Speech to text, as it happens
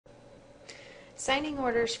Signing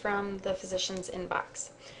orders from the physician's inbox.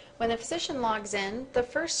 When the physician logs in, the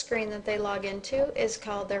first screen that they log into is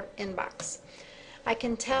called their inbox. I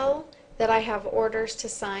can tell that I have orders to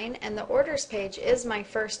sign, and the orders page is my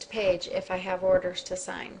first page if I have orders to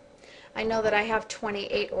sign. I know that I have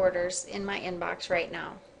 28 orders in my inbox right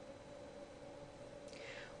now.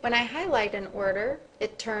 When I highlight an order,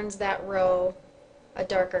 it turns that row a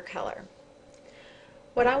darker color.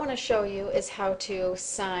 What I want to show you is how to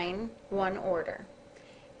sign one order.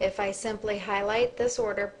 If I simply highlight this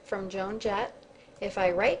order from Joan Jett, if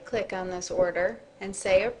I right click on this order and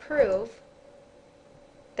say approve,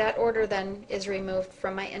 that order then is removed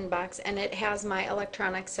from my inbox and it has my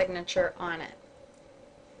electronic signature on it.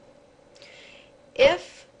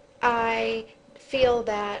 If I feel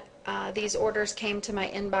that these orders came to my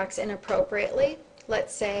inbox inappropriately,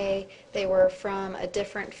 let's say they were from a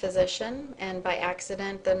different physician and by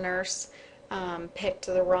accident the nurse picked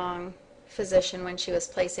the wrong physician when she was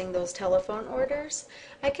placing those telephone orders,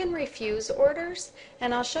 I can refuse orders,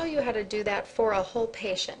 and I'll show you how to do that for a whole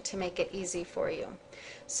patient to make it easy for you.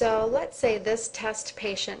 So let's say this test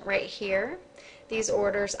patient right here, these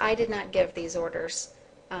orders, I did not give these orders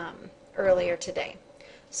earlier today.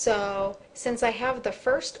 So since I have the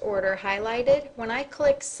first order highlighted, when I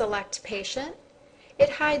click select patient, it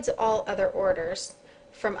hides all other orders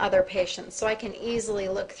from other patients, so I can easily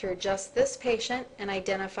look through just this patient and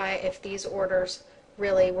identify if these orders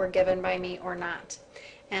really were given by me or not.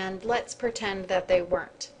 And let's pretend that they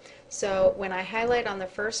weren't. So when I highlight on the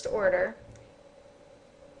first order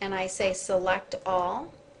and I say select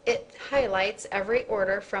all, it highlights every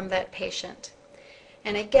order from that patient.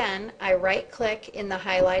 And again, I right click in the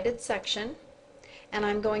highlighted section and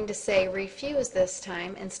I'm going to say refuse this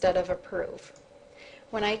time instead of approve.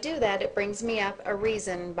 When I do that, it brings me up a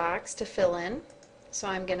reason box to fill in. So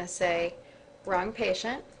I'm going to say wrong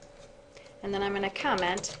patient, and then I'm going to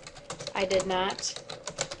comment I did not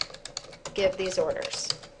give these orders.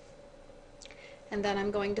 And then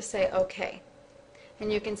I'm going to say OK.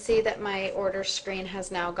 And you can see that my order screen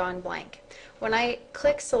has now gone blank. When I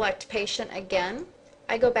click select patient again,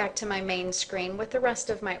 I go back to my main screen with the rest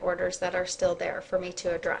of my orders that are still there for me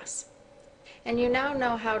to address. And you now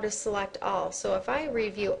know how to select all. So if I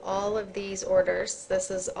review all of these orders,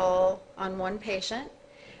 this is all on one patient,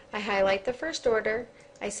 I highlight the first order,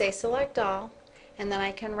 I say select all, and then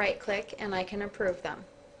I can right click and I can approve them.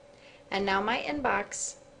 And now my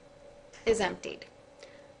inbox is emptied.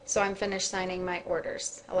 So I'm finished signing my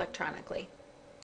orders electronically.